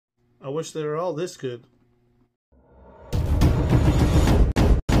I wish they were all this good.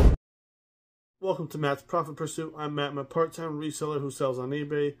 Welcome to Matt's Profit Pursuit. I'm Matt, I'm a part-time reseller who sells on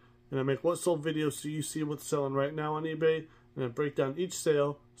eBay, and I make what sold videos so you see what's selling right now on eBay, and I break down each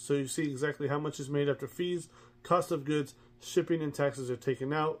sale so you see exactly how much is made after fees, cost of goods, shipping, and taxes are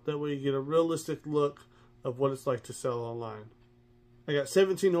taken out. That way you get a realistic look of what it's like to sell online. I got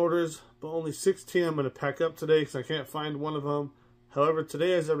 17 orders, but only 16 I'm going to pack up today because I can't find one of them. However,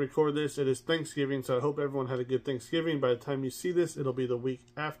 today as I record this, it is Thanksgiving, so I hope everyone had a good Thanksgiving. By the time you see this, it'll be the week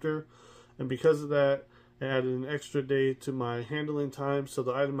after. And because of that, I added an extra day to my handling time, so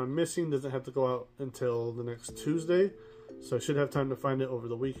the item I'm missing doesn't have to go out until the next Tuesday. So I should have time to find it over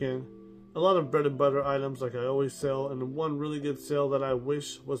the weekend. A lot of bread and butter items like I always sell, and one really good sale that I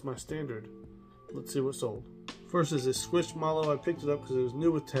wish was my standard. Let's see what sold. First is this Squishmallow. I picked it up because it was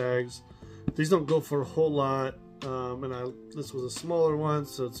new with tags. These don't go for a whole lot, this was a smaller one,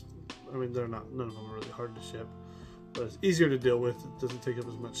 so none of them are really hard to ship. But it's easier to deal with. It doesn't take up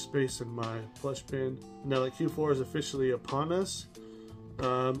as much space in my plush bin. Now that Q4 is officially upon us,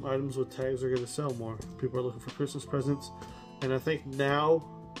 items with tags are going to sell more. People are looking for Christmas presents, and I think now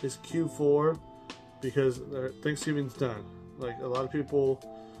is Q4 because Thanksgiving's done. Like, a lot of people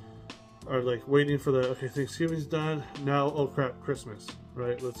are like waiting for okay, Thanksgiving's done, now oh crap, Christmas,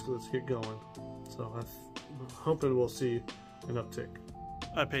 right? Let's get going. So I'm hoping we'll see an uptick.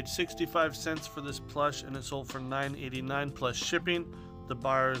 I paid 65 cents for this plush and it sold for $9.89 plus shipping. The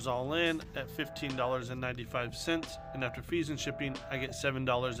buyer is all in at $15.95, and after fees and shipping I get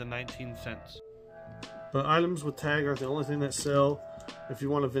 $7.19. But items with tag aren't the only thing that sell. If you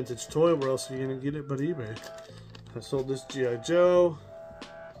want a vintage toy, where else are you gonna get it but eBay? I sold this G.I. Joe,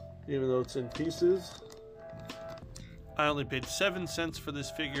 even though it's in pieces. I only paid 7 cents for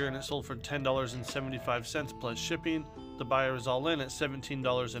this figure and it sold for $10.75 plus shipping. The buyer is all in at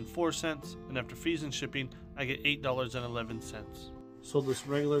 $17.04, and after fees and shipping I get $8.11. Sold this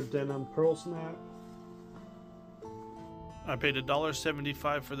regular denim pearl snap. I paid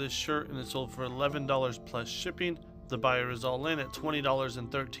 $1.75 for this shirt and it sold for $11 plus shipping. The buyer is all in at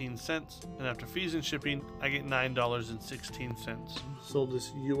 $20.13, and after fees and shipping I get $9.16. Sold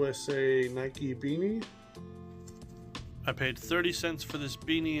this USA Nike beanie. I paid 30 cents for this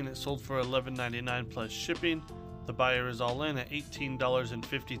beanie and it sold for $11.99 plus shipping. The buyer is all in at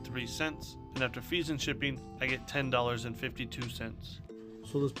 $18.53, and after fees and shipping I get $10.52.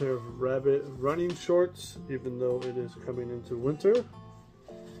 Sold this pair of rabbit running shorts, even though it is coming into winter.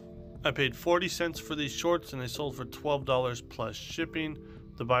 I paid 40 cents for these shorts and they sold for $12 plus shipping.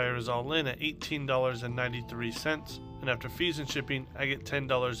 The buyer is all in at $18.93, and after fees and shipping I get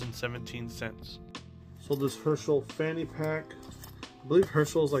 $10.17. Sold this Herschel fanny pack. I believe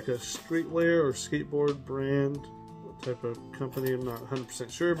Herschel is like a streetwear or skateboard brand, what type of company, I'm not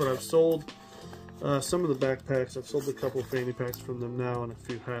 100% sure, but I've sold some of the backpacks. I've sold a couple fanny packs from them now and a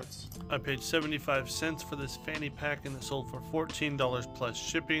few hats. I paid 75 cents for this fanny pack and it sold for $14 plus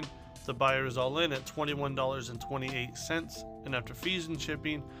shipping. The buyer is all in at $21.28, and after fees and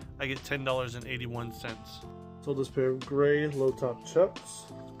shipping I get $10.81. Sold this pair of gray low top chucks.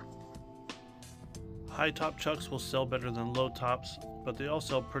 High top chucks will sell better than low tops, but they all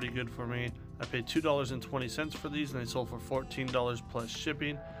sell pretty good for me. I paid $2.20 for these and they sold for $14 plus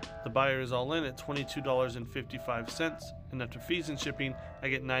shipping. The buyer is all in at $22.55, and after fees and shipping I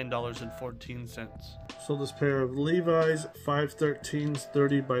get $9.14. Sold this pair of Levi's 513s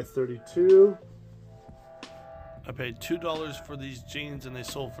 30 by 32. I paid $2 for these jeans and they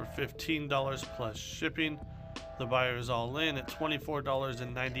sold for $15 plus shipping. The buyer is all in at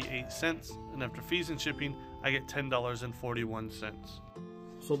 $24.98, and after fees and shipping I get $10.41.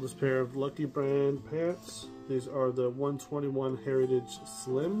 Sold this pair of Lucky Brand pants. These are the 121 Heritage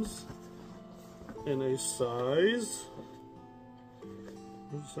Slims in a size,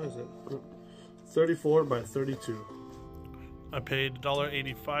 what size is it? 34 by 32. I paid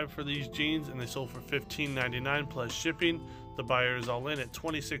 $1.85 for these jeans and they sold for $15.99 plus shipping. The buyer is all in at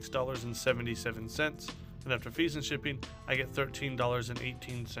 $26.77, and after fees and shipping I get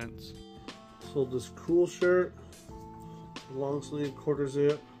 $13.18. Sold this cool shirt, long sleeve, quarter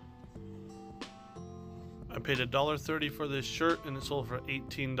zip. I paid $1.30 for this shirt and it sold for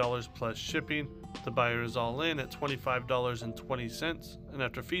 $18 plus shipping. The buyer is all in at $25.20, and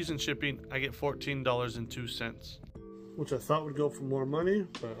after fees and shipping I get $14.02. Which I thought would go for more money,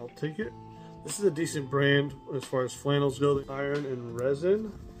 but I'll take it. This is a decent brand as far as flannels go. The iron and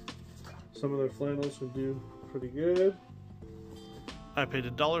resin. Some of their flannels would do pretty good. I paid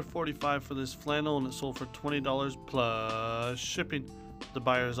 $1.45 for this flannel and it sold for $20 plus shipping. The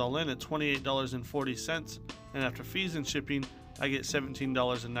buyer is all in at $28.40, and after fees and shipping I get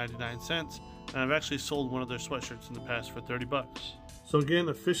 $17.99, and I've actually sold one of their sweatshirts in the past for 30 bucks. So again,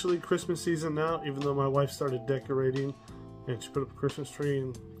 officially Christmas season now, even though my wife started decorating and she put up a Christmas tree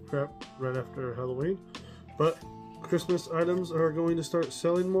and crap right after Halloween. But Christmas items are going to start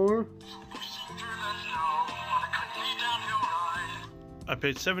selling more. I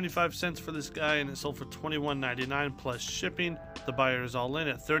paid 75 cents for this guy and it sold for $21.99 plus shipping. The buyer is all in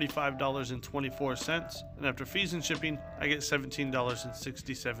at $35.24, and after fees and shipping, I get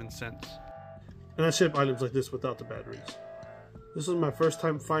 $17.67. And I ship items like this without the batteries. This was my first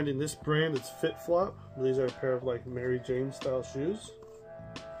time finding this brand. It's Fit Flop. These are a pair of like Mary Jane style shoes.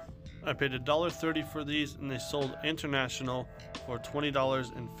 I paid $1.30 for these and they sold international for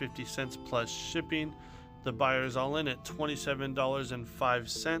 $20.50 plus shipping. The buyer is all in at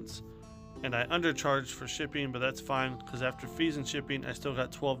 $27.05, and I undercharged for shipping, but that's fine because after fees and shipping I still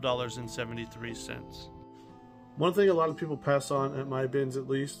got $12.73. One thing a lot of people pass on at my bins at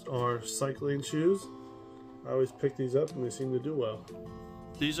least are cycling shoes. I always pick these up and they seem to do well.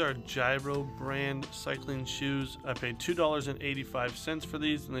 These are Gyro brand cycling shoes. I paid $2.85 for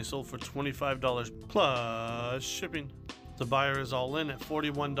these and they sold for $25 plus shipping. The buyer is all in at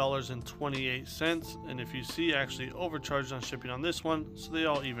 $41.28, and if you see, I actually overcharged on shipping on this one, so they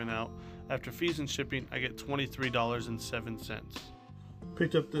all even out. After fees and shipping, I get $23.07.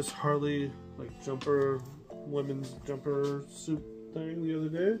 Picked up this Harley like jumper, women's jumper suit thing the other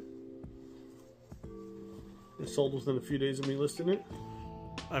day. It sold within a few days of me listing it.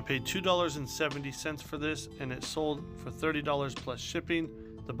 I paid $2.70 for this, and it sold for $30 plus shipping.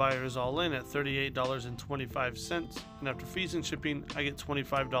 The buyer is all in at $38.25, and after fees and shipping, I get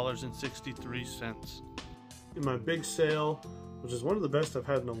 $25.63. In my big sale, which is one of the best I've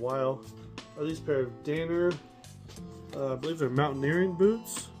had in a while, are these pair of Danner, I believe they're mountaineering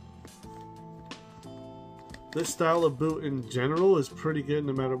boots. This style of boot in general is pretty good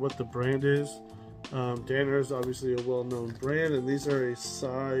no matter what the brand is. Danner is obviously a well-known brand, and these are a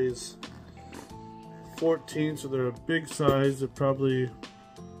size 14, so they're a big size. They're probably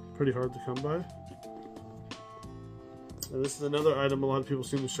pretty hard to come by. And this is another item a lot of people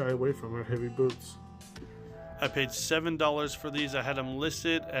seem to shy away from, are heavy boots. I paid $7 for these. I had them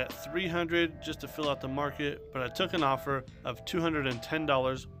listed at $300 just to fill out the market, but I took an offer of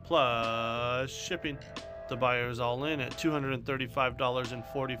 $210 plus shipping. The buyer is all in at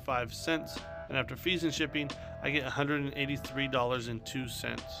 $235.45, and after fees and shipping, I get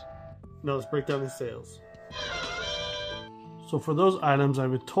 $183.02. Now let's break down the sales. So for those items, I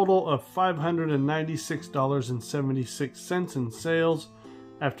have a total of $596.76 in sales.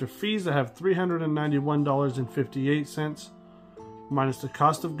 After fees, I have $391.58, minus the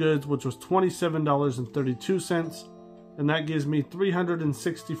cost of goods, which was $27.32, and that gives me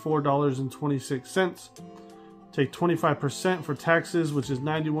 $364.26. Take 25% for taxes, which is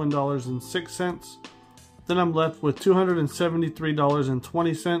 $91.06. Then I'm left with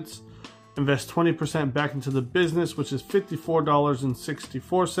 $273.20. Invest 20% back into the business, which is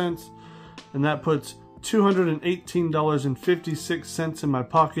 $54.64, and that puts $218.56 in my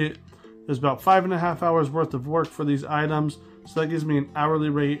pocket. There's about 5.5 hours worth of work for these items, so that gives me an hourly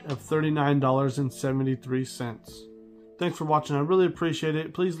rate of $39.73. Thanks for watching. I really appreciate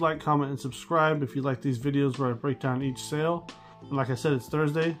it. Please like, comment, and subscribe if you like these videos where I break down each sale. And like I said, it's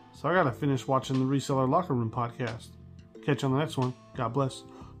Thursday, so I gotta finish watching the Reseller Locker Room podcast. Catch you on the next one. God bless.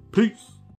 Peace.